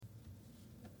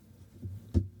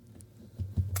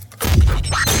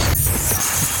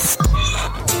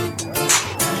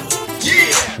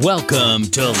Welcome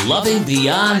to Loving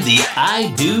Beyond the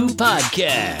I Do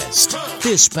podcast.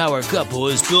 This power couple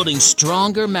is building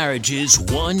stronger marriages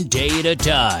one day at a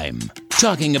time.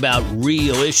 Talking about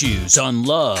real issues on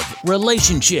love,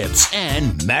 relationships,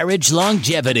 and marriage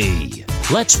longevity.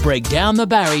 Let's break down the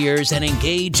barriers and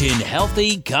engage in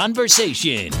healthy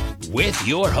conversation with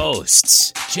your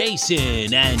hosts,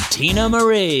 Jason and Tina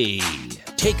Marie.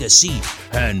 Take a seat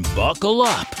and buckle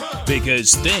up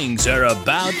because things are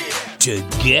about to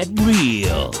get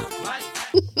real.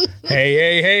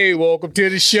 Hey, welcome to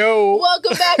the show.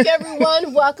 Welcome back,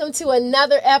 everyone. Welcome to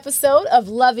another episode of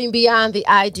Loving Beyond the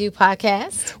I Do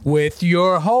podcast. With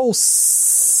your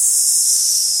hosts,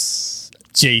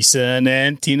 Jason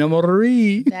and Tina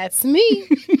Marie. That's me.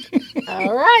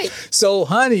 All right. So,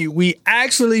 honey, we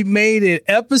actually made it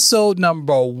episode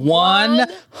number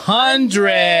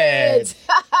 100.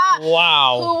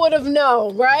 Wow. Who would have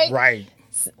known, right? Right.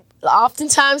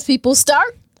 Oftentimes people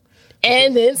start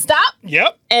and then stop.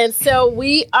 Yep. And so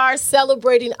we are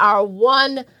celebrating our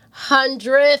 100th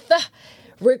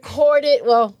recorded,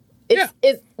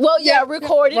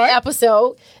 recorded Right.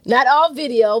 episode. Not all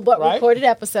video, but Right. recorded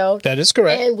episode. That is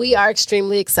correct. And we are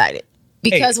extremely excited.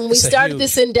 Because when we it's a started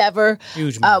this endeavor,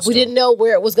 huge we milestone. didn't know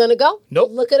where it was going to go.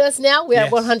 Nope. Look at us now. We're at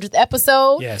Yes. 100th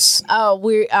episode. Yes.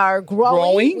 We are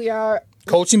growing. We are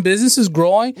Coaching business is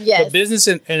growing. Yes. The business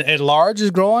at large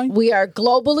is growing.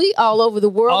 globally all over the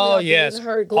world. Oh, We are yes. being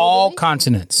heard globally. All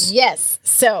continents. Yes.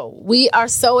 So we are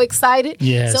so excited.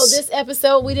 Yes. So this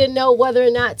episode, we didn't know whether or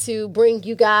not to bring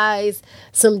you guys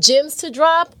some gems to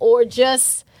drop or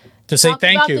just To say talk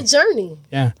thank about you. the journey.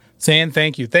 Yeah. Saying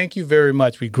thank you. Thank you very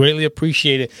much. We greatly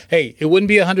appreciate it. Hey, it wouldn't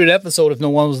be a 100 episode if no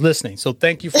one was listening. So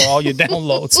thank you for all your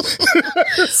downloads.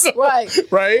 Right.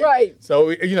 Right? Right.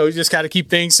 So, you just got to keep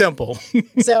things simple.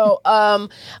 So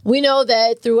we know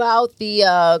that throughout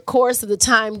the course of the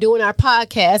time doing our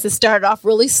podcast, it started off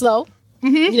really slow.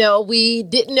 Mm-hmm. We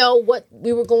didn't know what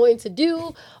we were going to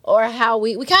do or how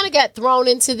we kind of got thrown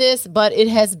into this, but it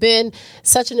has been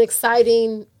such an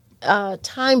exciting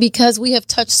time because we have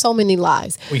touched so many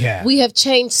lives. We have. We have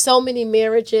changed so many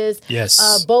marriages.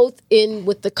 Yes. Both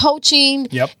with the coaching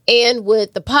Yep. and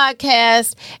with the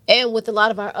podcast and with a lot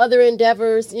of our other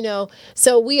endeavors,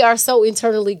 So we are so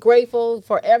internally grateful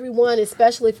for everyone,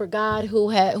 especially for God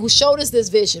who showed us this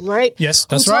vision, right? Yes,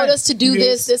 that's who right. told us to do Yes.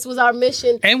 this. This was our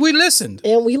mission. And we listened.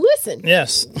 And we listened.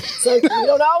 Yes. So we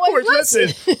don't always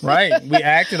listen. Right. We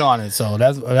acted on it. So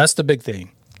that's the big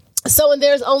thing. So, and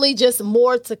there's only just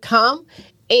more to come.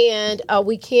 And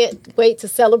we can't wait to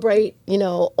celebrate,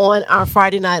 on our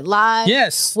Friday Night Live.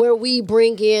 Yes. Where we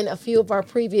bring in a few of our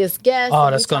previous guests. Oh,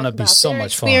 and that's we talk gonna be about so their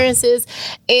much fun. experiences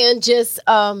and just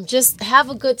have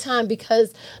a good time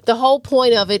because the whole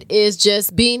point of it is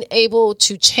just being able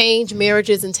to change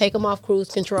marriages and take them off cruise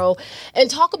control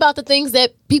and talk about the things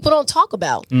that people don't talk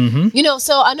about. Mm-hmm.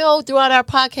 So I know throughout our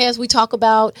podcast, we talk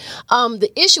about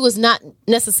the issue is not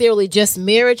necessarily just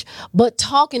marriage, but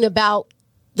talking about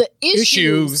the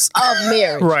issues of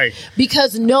marriage. Right.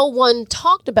 Because no one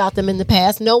talked about them in the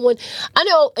past. No one, I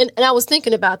know, and I was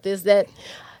thinking about this, that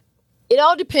it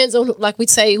all depends on, like we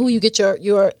say, who you get your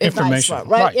advice Information. from,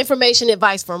 right? Right. Information,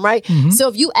 advice from, right? Mm-hmm. So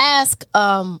if you ask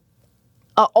an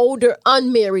older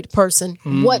unmarried person,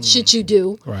 what should you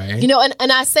do? Right.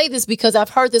 And I say this because I've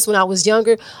heard this when I was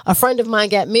younger. A friend of mine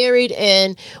got married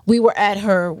and we were at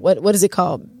her, what is it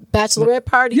called? Bachelorette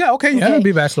party? Yeah, okay. Yeah, it'd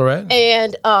be bachelorette.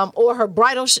 And or her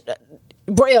bridal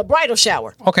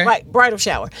shower. Okay. Right, bridal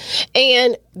shower.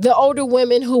 And the older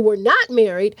women who were not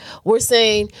married were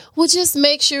saying, well, just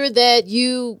make sure that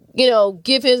you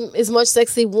give him as much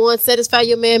sex as he wants, satisfy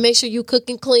your man, make sure you cook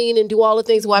and clean and do all the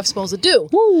things a wife's supposed to do.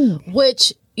 Woo.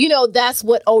 Which, that's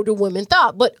what older women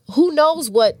thought. But who knows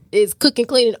what is cooking,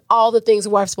 cleaning, all the things a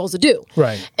wife's supposed to do.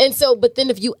 Right. And so, but then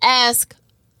if you ask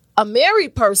a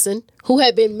married person who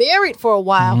had been married for a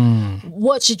while,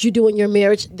 what should you do in your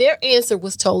marriage? Their answer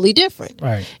was totally different.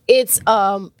 Right. It's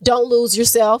don't lose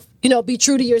yourself. Be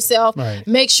true to yourself. Right.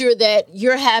 Make sure that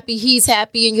you're happy, he's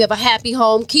happy, and you have a happy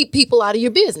home. Keep people out of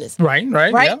your business. Right.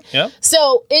 Yeah.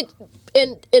 So and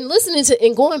listening to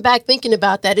and going back thinking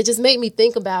about that, it just made me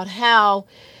think about how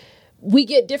we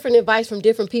get different advice from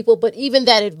different people, but even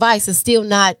that advice is still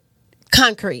not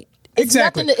concrete.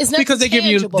 Exactly. It's nothing because they give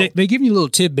you little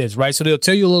tidbits, right? So they'll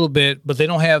tell you a little bit, but they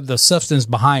don't have the substance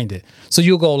behind it. So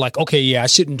you'll go like, okay, yeah, I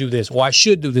shouldn't do this, or I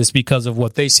should do this because of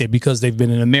what they said, because they've been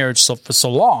in a marriage for so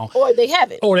long, or they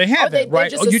haven't,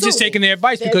 right? Or you're just taking their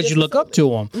advice because you look up to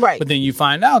them, right? But then you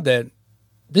find out that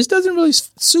this doesn't really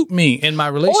suit me in my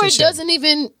relationship, or it doesn't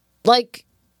even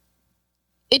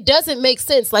it doesn't make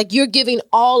sense. Like, you're giving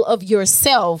all of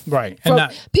yourself. Right. And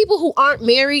And people who aren't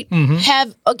married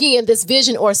have, again, this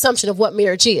vision or assumption of what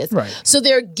marriage is. Right. So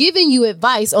they're giving you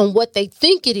advice on what they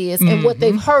think it is and what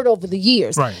they've heard over the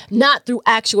years, Right. not through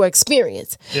actual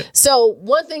experience. Yep. So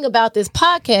one thing about this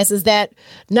podcast is that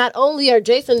not only are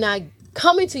Jason and I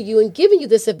coming to you and giving you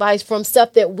this advice from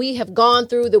stuff that we have gone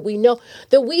through, that we know,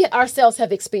 that we ourselves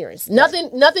have experienced. Nothing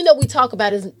that we talk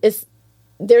about is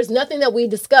there's nothing that we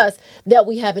discuss that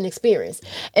we haven't experienced.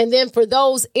 And then for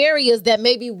those areas that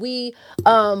maybe we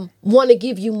want to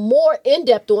give you more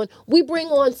in-depth on, we bring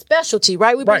on specialty,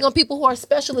 right? We bring Right. on people who are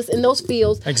specialists in those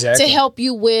fields Exactly. to help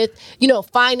you with,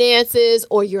 finances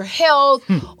or your health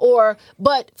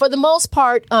but for the most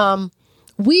part,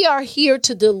 we are here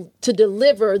to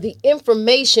deliver the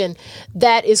information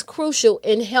that is crucial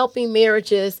in helping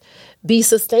marriages be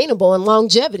sustainable and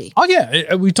longevity. Oh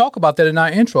yeah, we talk about that in our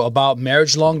intro about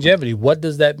marriage longevity. What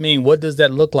does that mean? What does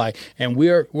that look like? And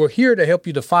we're here to help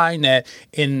you define that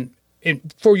in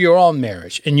for your own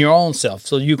marriage, in your own self,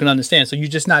 so you can understand. So you're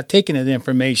just not taking that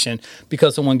information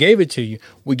because someone gave it to you.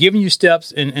 We're giving you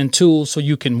steps and tools so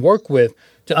you can work with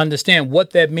to understand what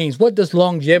that means. What does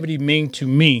longevity mean to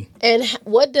me? And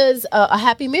what does a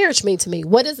happy marriage mean to me?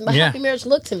 What does a happy marriage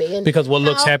look to me? And because what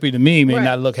looks happy to me may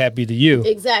not look happy to you.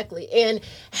 Exactly. And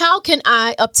how can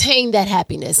I obtain that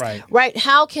happiness? Right?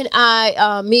 How can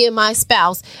I, me and my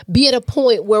spouse, be at a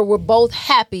point where we're both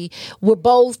happy, we're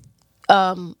both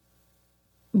want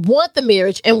the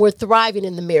marriage, and we're thriving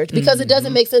in the marriage? Because it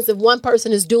doesn't make sense if one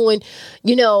person is doing,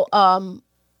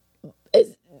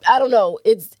 I don't know,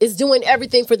 it's doing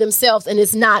everything for themselves and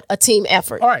it's not a team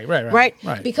effort. Right.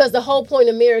 Because the whole point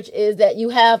of marriage is that you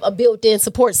have a built-in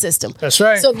support system. That's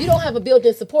right. So if you don't have a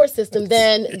built-in support system,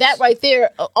 then that right there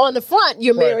on the front,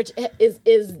 your marriage is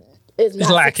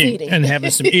not lacking succeeding. and having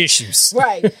some issues.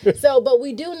 Right. So, but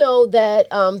we do know that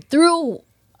through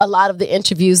a lot of the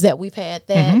interviews that we've had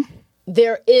that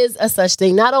there is a such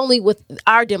thing, not only with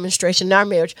our demonstration in our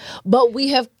marriage, but we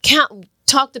have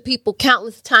talked to people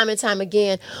countless time and time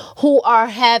again who are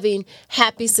having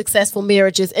happy, successful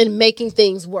marriages and making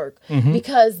things work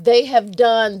because they have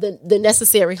done the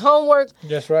necessary homework,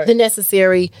 That's right. the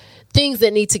necessary things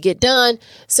that need to get done.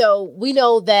 So we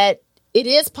know that it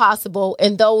is possible,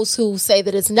 and those who say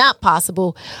that it's not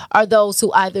possible are those who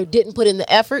either didn't put in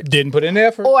the effort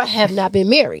or have not been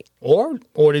married. Or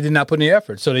they did not put in the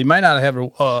effort. So they might not have a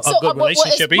good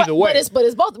relationship either way. But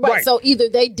it's both. Right. So either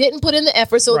they didn't put in the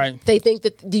effort, so they think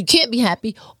that you can't be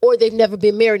happy, or they've never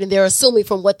been married and they're assuming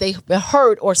from what they've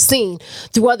heard or seen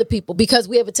through other people. Because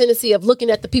we have a tendency of looking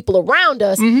at the people around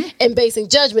us and basing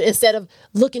judgment instead of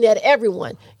looking at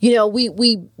everyone.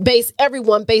 We base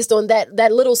everyone based on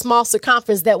that little small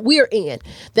circumference that we're in,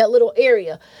 that little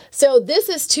area. So this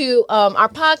is our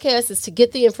podcast is to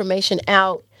get the information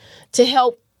out to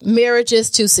help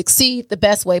marriages to succeed the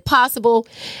best way possible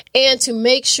and to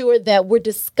make sure that we're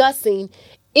discussing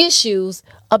issues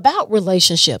about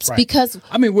relationships because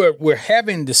we're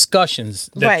having discussions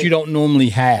that you don't normally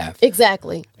have.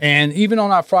 Exactly. And even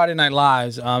on our Friday Night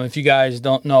Lives, if you guys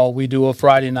don't know, we do a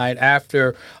Friday night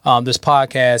after this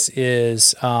podcast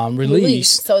is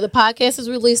released. So the podcast is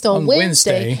released on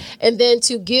Wednesday. And then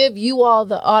to give you all,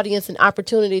 the audience, an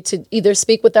opportunity to either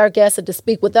speak with our guests or to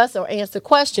speak with us or answer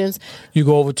questions, you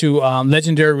go over to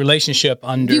Legendary Relationship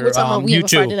under YouTube.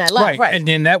 Friday Night Live, right. And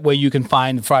then that way you can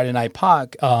find the Friday Night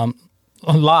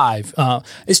live.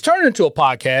 It's turned into a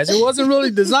podcast. It wasn't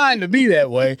really designed to be that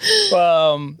way,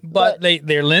 but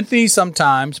they're lengthy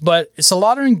sometimes. But it's a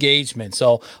lot of engagement.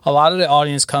 So a lot of the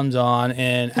audience comes on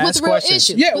and asks questions.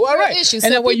 Issues. Yeah, well, right. Issues.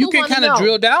 And so that way you can kind of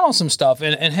drill down on some stuff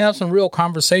and have some real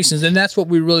conversations. And that's what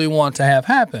we really want to have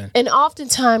happen. And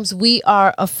oftentimes we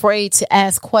are afraid to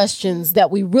ask questions that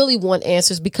we really want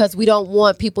answers because we don't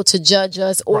want people to judge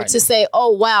us or to say, "Oh,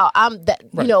 wow, I'm that."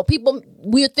 People.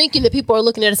 We're thinking that people are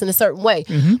looking at us in a certain way,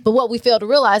 but what we fail to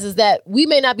realize is that we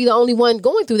may not be the only one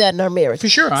going through that in our marriage. For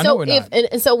sure, I know we're not.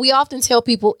 And so we often tell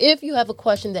people, if you have a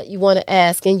question that you want to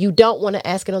ask and you don't want to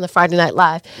ask it on the Friday Night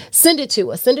Live, send it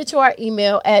to us. Send it to our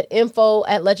email at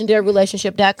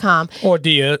info@legendaryrelationship.com or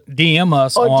DM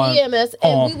us and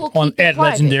we will keep it at private.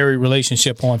 Legendary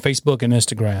Relationship on Facebook and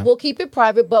Instagram. We'll keep it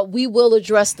private, but we will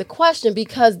address the question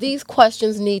because these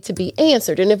questions need to be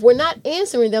answered. And if we're not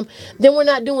answering them, then we're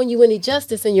not doing you any justice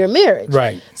in your marriage.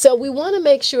 Right. So we want to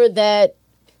make sure that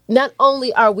not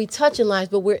only are we touching lives,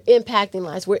 but we're impacting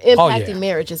lives. We're impacting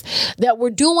marriages. That we're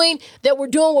doing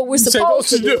what we're supposed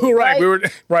to do.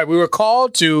 Right. We were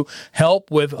called to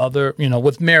help with other,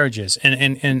 with marriages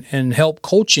and help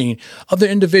coaching other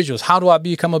individuals. How do I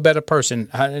become a better person?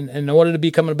 And in order to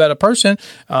become a better person,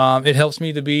 it helps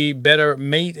me to be better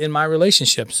mate in my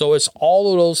relationship. So it's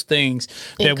all of those things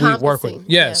that we work with.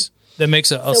 Yes. Yeah. That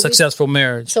makes a successful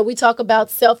marriage. So we talk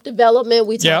about self-development.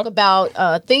 We talk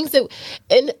about things that,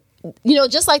 and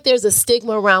just like there's a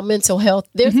stigma around mental health,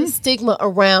 there's a stigma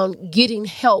around getting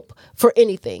help for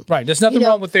anything. Right. There's nothing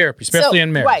wrong with therapy, especially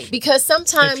in marriage. Right. Because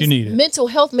sometimes mental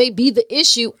health may be the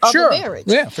issue of a marriage.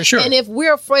 Yeah, for sure. And if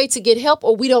we're afraid to get help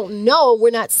or we don't know,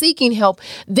 we're not seeking help,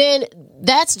 then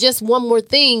that's just one more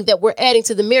thing that we're adding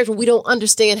to the marriage when we don't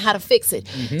understand how to fix it.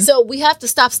 So we have to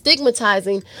stop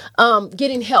stigmatizing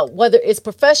getting help, whether it's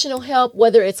professional help,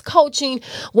 whether it's coaching,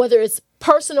 whether it's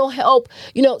personal help,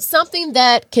 something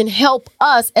that can help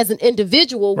us as an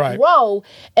individual grow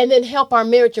and then help our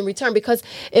marriage in return. Because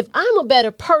if I'm a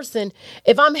better person,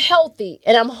 if I'm healthy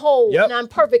and I'm whole and I'm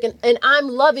perfect and I'm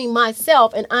loving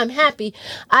myself and I'm happy,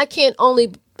 I can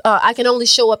only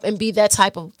show up and be that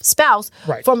type of spouse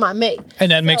for my mate.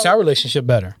 And that makes our relationship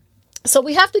better. So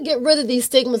we have to get rid of these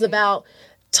stigmas about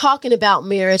talking about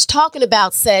marriage, talking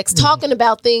about sex, talking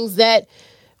about things that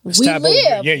we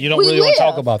live. Yeah, you don't really want to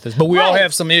talk about this. But we all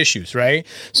have some issues, right?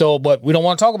 So, but we don't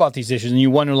want to talk about these issues. And you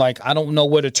wonder, I don't know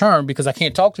where to turn because I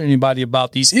can't talk to anybody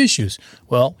about these issues.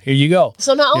 Well, here you go.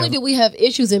 So not only do we have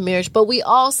issues in marriage, but we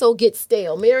also get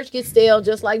stale. Marriage gets stale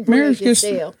just like bread gets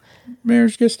stale.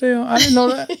 Marriage gets stale? I didn't know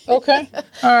that. Okay.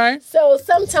 All right. So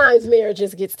sometimes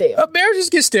marriages get stale. Marriages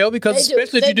get stale because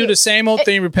especially if you do the same old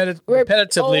thing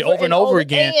repetitively over and over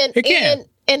again, it can.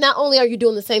 And not only are you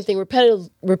doing the same thing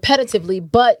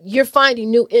repetitively, but you're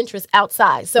finding new interests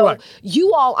outside. So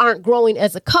you all aren't growing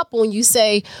as a couple and you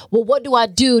say, well, what do I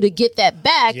do to get that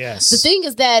back? Yes. The thing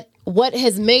is that what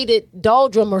has made it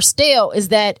doldrum or stale is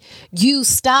that you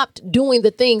stopped doing the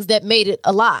things that made it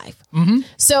alive.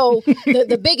 So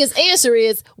the biggest answer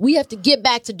is we have to get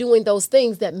back to doing those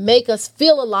things that make us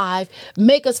feel alive,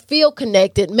 make us feel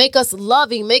connected, make us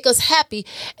loving, make us happy.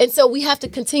 And so we have to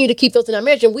continue to keep those in our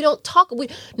marriage. And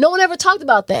no one ever talked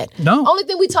about that. No. Only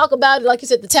thing we talk about, like you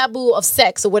said, the taboo of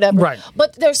sex or whatever. Right.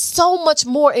 But there's so much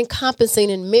more encompassing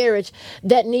in marriage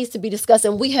that needs to be discussed.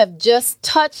 And we have just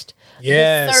touched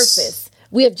the surface.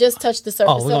 We have just touched the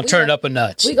surface. Oh, we're going to turn it up a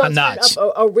notch. We're going to turn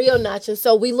up a real notch. And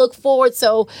so we look forward.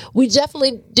 So we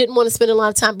definitely didn't want to spend a lot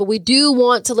of time, but we do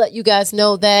want to let you guys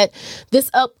know that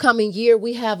this upcoming year,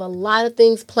 we have a lot of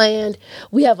things planned.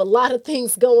 We have a lot of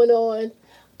things going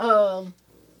on.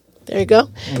 There you go.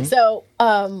 So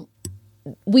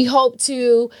we hope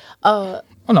to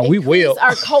we will.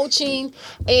 our coaching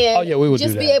and we will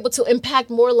just be able to impact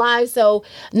more lives. So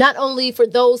not only for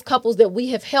those couples that we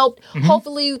have helped,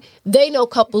 hopefully they know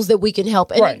couples that we can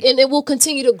help. And, and it will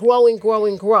continue to grow and grow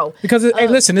and grow. Because, hey,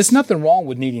 listen, there's nothing wrong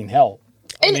with needing help.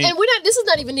 And we're not. This is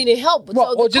not even needing help.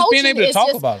 Well, so just being able to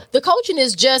talk about it. The coaching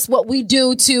is just what we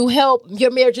do to help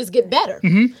your marriages get better.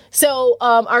 So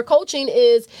our coaching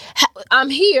is,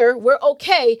 I'm here, we're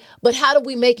okay, but how do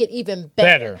we make it even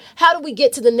better? How do we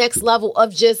get to the next level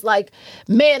of just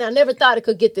man, I never thought it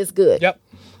could get this good. Yep.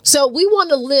 So we want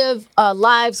to live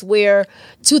lives where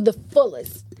to the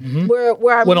fullest. Where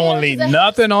our we don't want to leave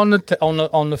nothing on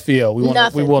the field.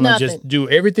 We want to just do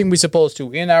everything we're supposed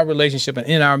to in our relationship and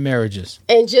in our marriages,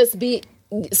 and just be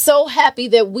so happy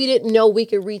that we didn't know we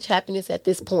could reach happiness at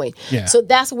this point. Yeah. So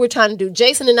that's what we're trying to do.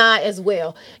 Jason and I as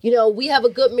well. We have a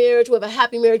good marriage, we have a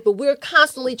happy marriage, but we're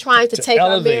constantly trying to take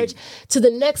elevate our marriage to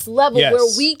the next level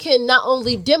where we can not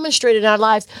only demonstrate in our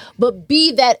lives, but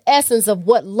be that essence of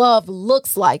what love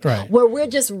looks like, where we're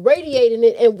just radiating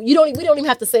it and we don't even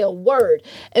have to say a word.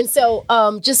 And so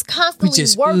just constantly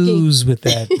working. Ooze with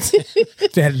that,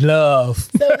 that love.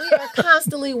 So we are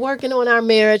constantly working on our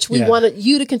marriage. We want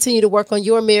you to continue to work on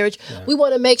your marriage. We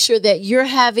want to make sure that you're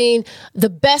having the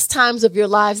best times of your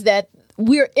lives, that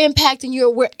we're impacting you,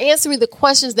 we're answering the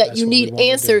questions that you need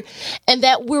answered, and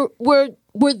that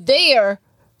we're there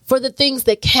for the things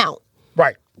that count.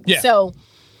 Right. Yeah. So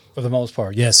for the most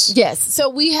part, yes. Yes. So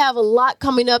we have a lot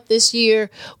coming up this year.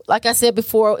 Like I said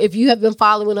before, if you have been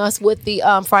following us with the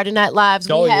Friday Night Lives,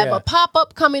 we have a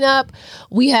pop-up coming up.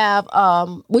 We have,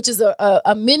 which is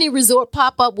a mini resort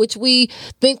pop-up, which we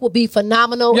think will be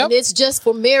phenomenal. And it's just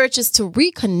for marriages to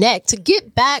reconnect, to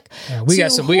get back. We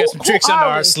got some tricks under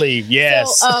our sleeve.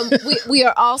 Yes. So, we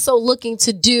are also looking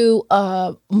to do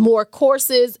more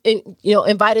courses and,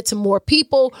 invited to more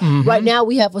people. Right now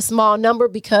we have a small number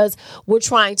because we're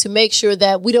trying to make sure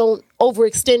that we don't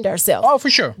overextend ourselves. Oh, for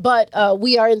sure. But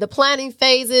we are in the planning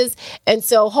phases, and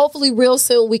so hopefully real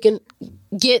soon we can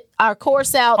get our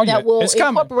course out that will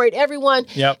incorporate everyone.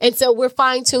 Yep. And so we're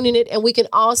fine tuning it, and we can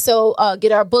also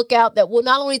get our book out that will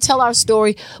not only tell our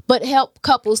story, but help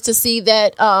couples to see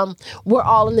that we're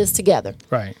all in this together.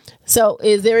 Right. So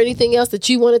is there anything else that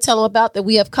you want to tell them about that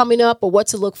we have coming up, or what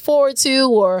to look forward to,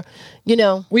 or,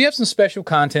 We have some special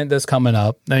content that's coming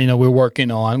up that, we're working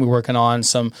on. We're working on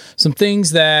some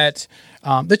things that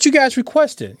you guys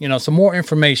requested, some more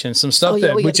information, some stuff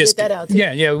that we just, get that out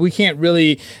too. We can't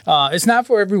really, it's not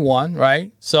for everyone,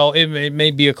 right? So it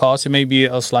may be a cost, it may be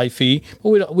a slight fee,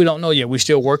 but we don't know yet. We're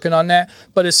still working on that,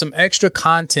 but it's some extra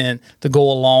content to go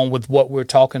along with what we're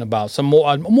talking about. Some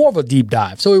more of a deep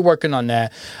dive. So we're working on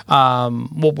that.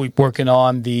 We'll be working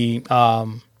on the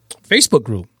Facebook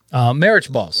group. Marriage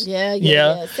Boss.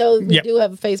 Yeah. So we do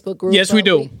have a Facebook group. Yes, we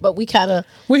do. But we kind of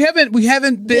we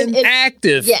haven't been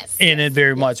active in it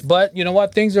very much. But you know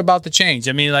what? Things are about to change.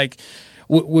 I mean, like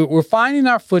we're finding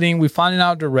our footing, we're finding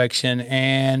our direction,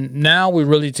 and now we're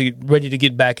really ready to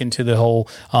get back into the whole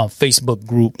Facebook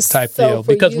group type deal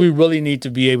because we really need to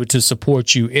be able to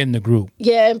support you in the group.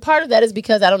 Yeah, and part of that is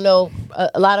because I don't know,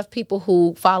 a lot of people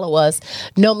who follow us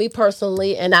know me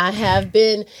personally, and I have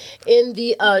been in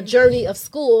the journey of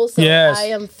school, so I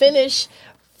am finished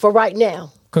for right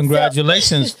now.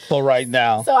 Congratulations for right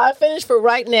now. So I finished for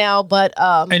right now, but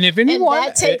and if anyone, and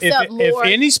that takes up more.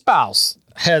 If any spouse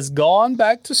has gone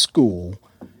back to school,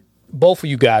 both of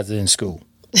you guys are in school.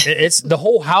 It's the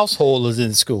whole household is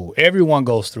in school. Everyone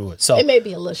goes through it. So it may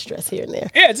be a little stress here and there.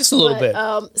 Yeah, just a little bit.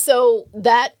 So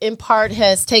that in part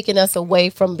has taken us away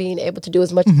from being able to do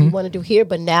as much as we want to do here.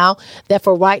 But now that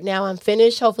for right now I'm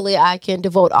finished, hopefully I can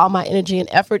devote all my energy and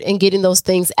effort in getting those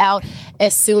things out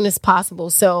as soon as possible.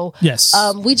 So yes,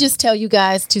 we just tell you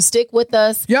guys to stick with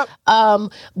us. Yep.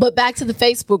 But back to the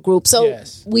Facebook group. So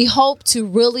we hope to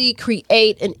really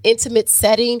create an intimate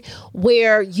setting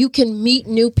where you can meet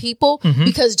new people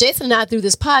because Jason and I, through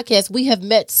this podcast, we have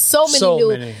met so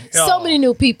many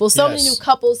new people, so many new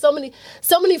couples, so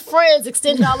many friends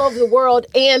extended all over the world,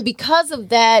 and because of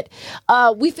that,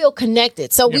 we feel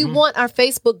connected. So we want our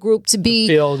Facebook group to be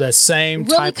feel the same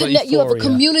really type of euphoria. You have a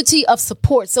community of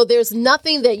support, so there's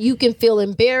nothing that you can feel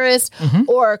embarrassed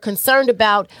or concerned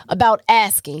about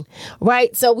asking.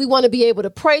 Right? So we want to be able to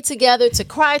pray together, to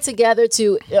cry together,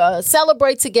 to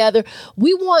celebrate together.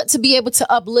 We want to be able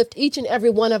to uplift each and every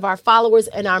one of our followers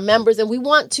and our members, and we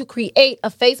want to create a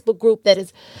Facebook group that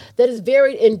is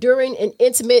very enduring and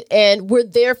intimate, and we're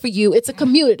there for you. It's a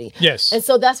community. Yes. And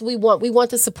so that's what we want. We want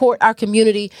to support our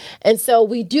community, and so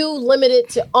we do limit it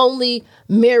to only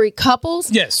married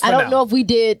couples. Yes. I don't know if we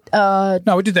did. No,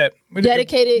 we did that.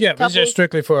 Dedicated couples? It's just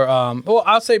strictly for,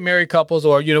 I'll say married couples,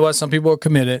 or you know what, some people are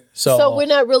committed. So we're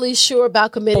not really sure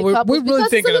about committed couples we're really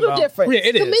because it's a little different. Yeah,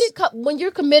 it is. When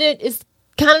you're committed, it's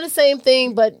kind of the same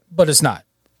thing, but it's not.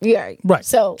 Yeah. Right.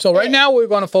 So right now we're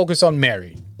going to focus on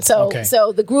married. So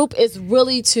the group is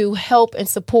really to help and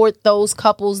support those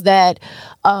couples that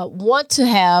want to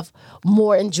have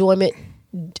more enjoyment,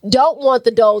 don't want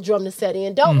the doldrum to set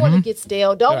in, don't want to get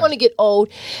stale, don't want to get old,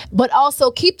 but also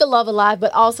keep the love alive,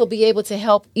 but also be able to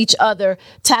help each other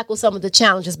tackle some of the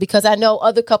challenges, because I know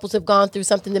other couples have gone through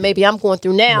something that maybe I'm going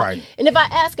through now. Right. And if I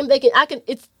ask them,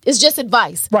 it's just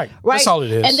advice. Right. That's all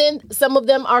it is. And then some of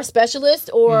them are specialists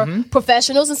or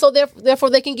professionals, and so therefore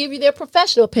they can give you their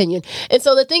professional opinion. And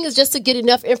so the thing is just to get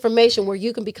enough information where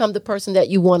you can become the person that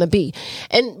you want to be.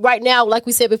 And right now, like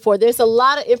we said before, there's a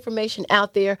lot of information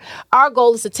out there. Our goal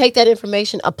is to take that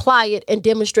information, apply it, and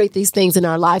demonstrate these things in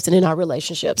our lives and in our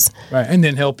relationships. Right. And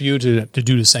then help you to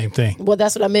do the same thing. Well,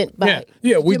 that's what I meant by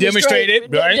we demonstrate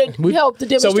it, right? We help to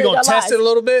demonstrate. So we're going to test it a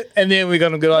little bit, and then we're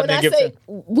going to go out and give it.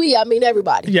 I mean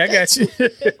everybody. Yeah, I got you.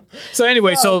 So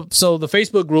anyway, so the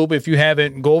Facebook group, if you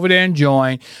haven't, go over there and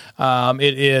join.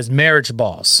 It is Marriage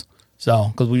Boss. So,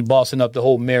 because we bossing up the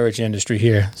whole marriage industry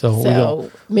here. So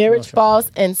Marriage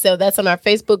Boss. And so that's on our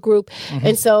Facebook group.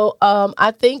 And so I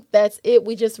think that's it.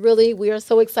 We are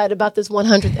so excited about this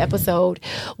 100th episode.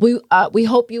 We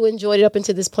hope you enjoyed it up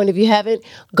until this point. If you haven't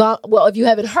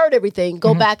heard everything,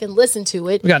 go back and listen to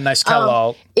it. We got a nice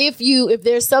catalog. If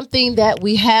there's something that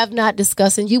we have not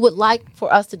discussed and you would like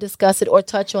for us to discuss it or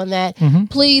touch on that,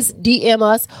 please DM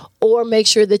us or make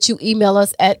sure that you email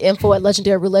us at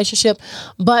info@legendaryrelationship.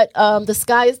 But the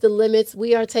sky is the limits.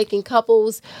 We are taking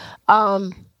couples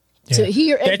to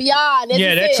here and beyond.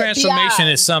 Yeah, that transformation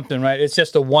beyond. is something, right? It's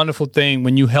just a wonderful thing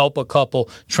when you help a couple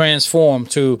transform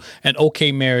to an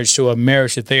okay marriage, to a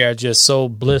marriage that they are just so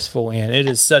blissful in. It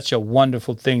is such a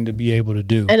wonderful thing to be able to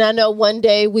do. And I know one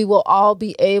day we will all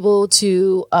be able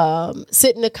to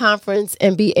sit in a conference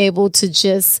and be able to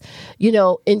just,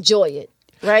 enjoy it,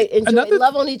 right?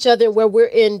 Love on each other, where we're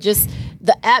in just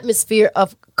the atmosphere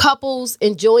of couples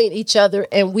enjoying each other,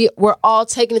 and we're all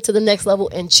taking it to the next level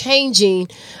and changing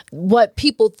what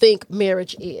people think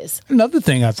marriage is. Another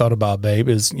thing I thought about, babe,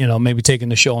 is, maybe taking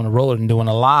the show on the road and doing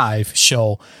a live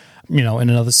show, in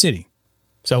another city.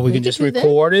 So we can just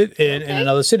record it in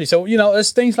another city. So,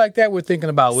 it's things like that we're thinking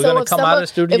about. We're going to come out of the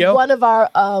studio. If one of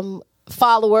our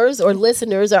followers or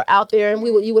listeners are out there and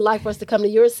you would like for us to come to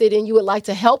your city and you would like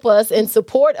to help us and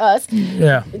support us,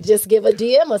 just give a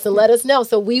DM us and let us know.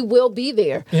 So we will be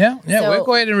there. So, we'll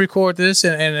go ahead and record this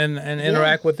and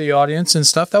interact with the audience and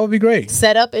stuff. That would be great.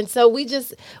 Set up. And so we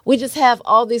just have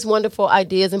all these wonderful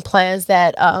ideas and plans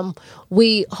that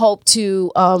we hope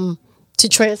to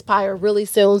transpire really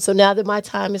soon. So now that my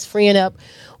time is freeing up,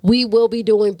 we will be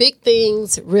doing big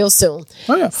things real soon.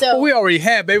 Oh, yeah. So we already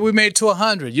have, baby. We made it to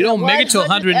 100. You don't make it to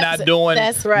 100 not doing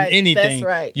anything. That's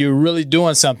right. You're really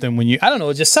doing something when I don't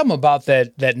know, just something about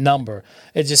that number.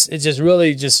 It just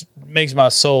really just makes my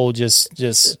soul just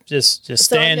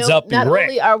stands up and not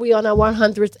only are we on our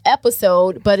 100th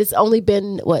episode, but it's only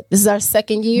been this is our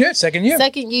second year. Yeah, second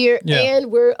year.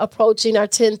 And we're approaching our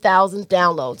 10,000th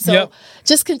download. So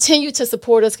just continue to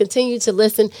support us, continue to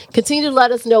listen, continue to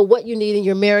let us know what you need in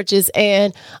your marriages,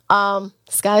 and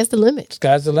sky's the limit.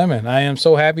 Sky's the limit. I am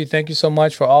so happy. Thank you so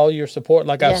much for all your support.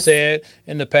 Like I've said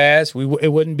in the past,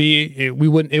 it wouldn't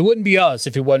be us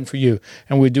if it wasn't for you,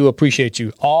 and we do appreciate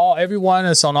you. Everyone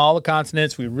that's on all the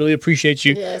continents, we really appreciate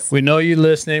you. Yes. We know you're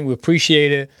listening. We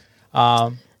appreciate it.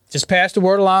 Just pass the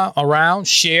word around,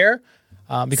 share.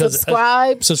 Because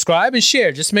subscribe and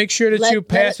share. Just make sure that you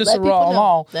pass this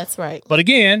along. That's right. But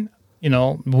again,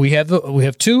 we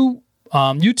have two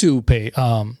YouTube page.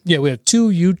 We have two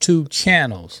YouTube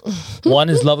channels. One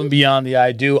is Love and Beyond the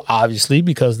I Do, obviously,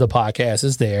 because the podcast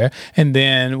is there. And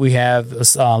then we have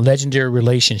Legendary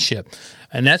Relationship.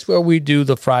 And that's where we do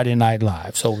the Friday Night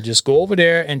Live. So just go over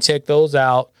there and check those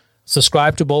out.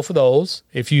 Subscribe to both of those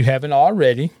if you haven't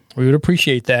already. We would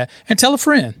appreciate that. And tell a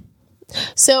friend.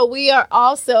 So we are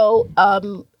also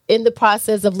in the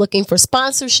process of looking for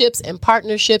sponsorships and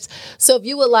partnerships. So if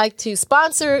you would like to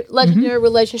sponsor Legendary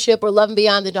Relationship or Love and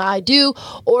Beyond the I Do,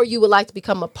 or you would like to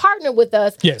become a partner with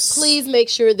us, please make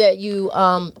sure that you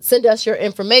send us your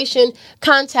information.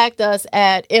 Contact us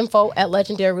at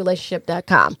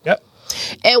info@legendaryrelationship.com. Yep.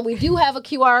 And we do have a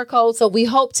QR code, so we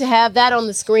hope to have that on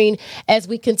the screen as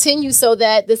we continue, so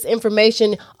that this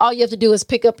information, all you have to do is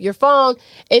pick up your phone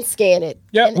and scan it.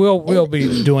 Yeah, we'll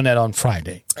be doing that on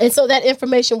Friday. And so that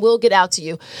information will get out to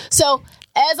you. So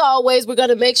as always, we're going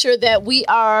to make sure that we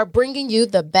are bringing you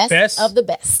the best of the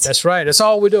best. That's right. That's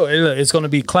all we do. It's going to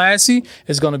be classy.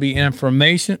 It's going to be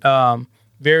information,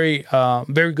 very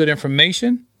good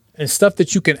information. And stuff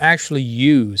that you can actually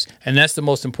use. And that's the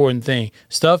most important thing.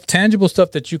 Tangible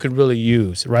stuff that you can really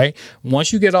use, right?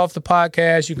 Once you get off the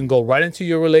podcast, you can go right into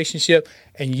your relationship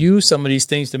and use some of these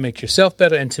things to make yourself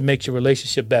better and to make your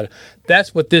relationship better.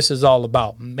 That's what this is all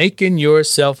about. Making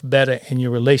yourself better in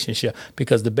your relationship.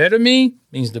 Because the better me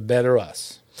means the better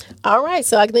us. All right.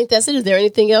 So I think that's it. Is there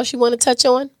anything else you want to touch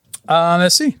on?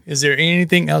 Let's see. Is there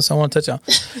anything else I want to touch on?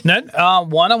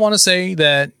 One, I want to say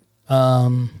that...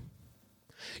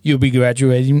 you'll be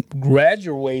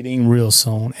graduating real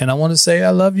soon. And I want to say I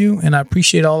love you and I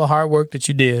appreciate all the hard work that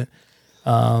you did.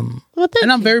 And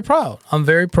I'm very proud. I'm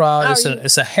very proud.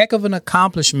 It's a heck of an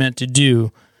accomplishment to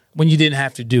do when you didn't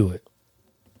have to do it.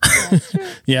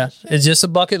 It's just a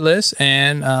bucket list.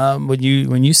 And when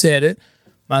you said it,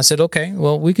 I said, okay,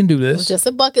 well, we can do this. It was just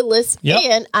a bucket list. Yep.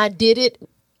 And I did it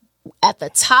at the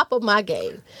top of my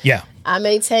game. Yeah. I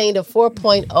maintained a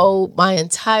 4.0 my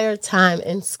entire time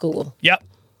in school. Yep.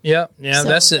 Yeah, so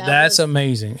that's it. That's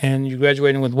amazing. And you're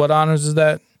graduating with what honors is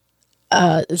that?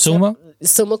 Summa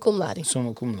cum laude.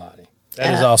 Summa cum laude.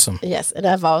 That is awesome. Yes, and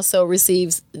I've also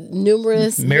received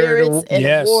numerous merits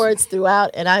and awards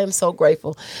throughout, and I am so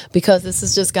grateful because this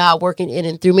is just God working in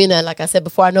and through me. And like I said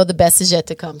before, I know the best is yet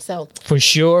to come. So for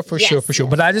sure.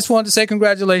 But I just wanted to say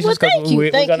congratulations because we're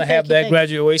going to have that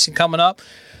graduation coming up.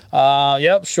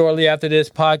 Shortly after this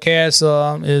podcast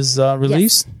is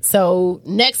released. Yes. So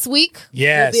next week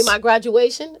will be my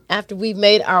graduation after we've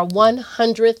made our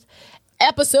 100th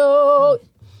episode.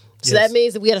 So that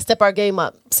means that we got to step our game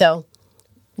up. So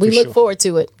we look forward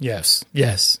to it. Yes.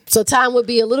 So time would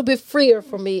be a little bit freer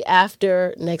for me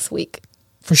after next week.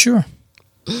 For sure.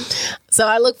 So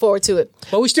I look forward to it.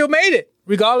 But we still made it,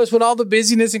 regardless with all the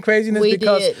busyness and craziness. We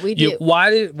because did. Why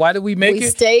did we make it? We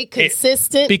stayed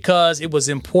consistent. Because it was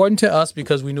important to us,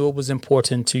 because we knew it was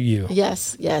important to you.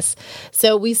 Yes, yes.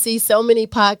 So we see so many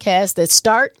podcasts that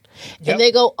start Yep. and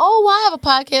they go, oh, well, I have a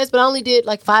podcast, but I only did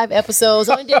like 5 episodes.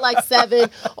 I only did like 7,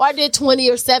 or I did 20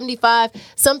 or 75.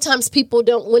 Sometimes people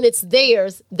don't, when it's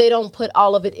theirs, they don't put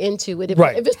all of it into it. If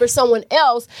it's for someone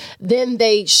else, then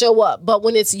they show up. But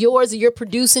when it's yours, you're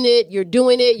producing it, you're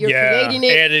doing it, you're creating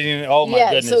it. Editing, oh my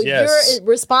goodness, so yes. you're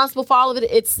responsible for all of it.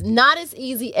 It's not as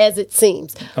easy as it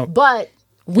seems, but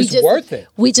it's worth it.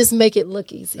 We just make it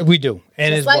look easy. We do.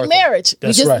 And It's it's like worth marriage.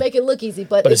 That's we just right. make it look easy,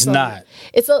 but it's not.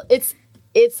 It's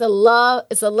a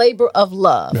labor of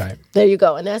love. Right. There you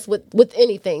go. And that's with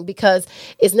anything, because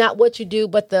it's not what you do,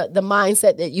 but the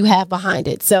mindset that you have behind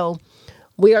it. So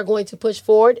we are going to push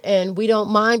forward, and we don't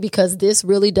mind, because this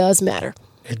really does matter.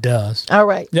 It does. All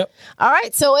right. Yep. All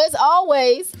right. So as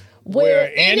always, we're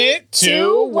in it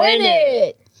to win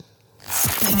it.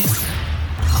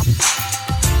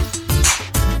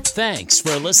 Thanks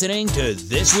for listening to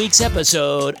this week's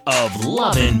episode of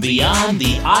Lovin' Beyond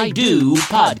the I Do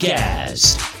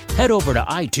podcast. Head over to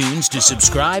iTunes to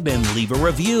subscribe and leave a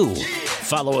review.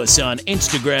 Follow us on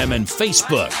Instagram and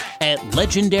Facebook at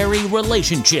Legendary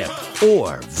Relationship,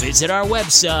 or visit our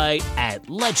website at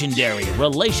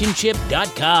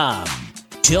legendaryrelationship.com.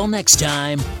 Till next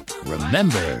time,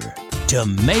 remember to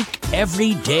make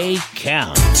every day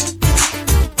count.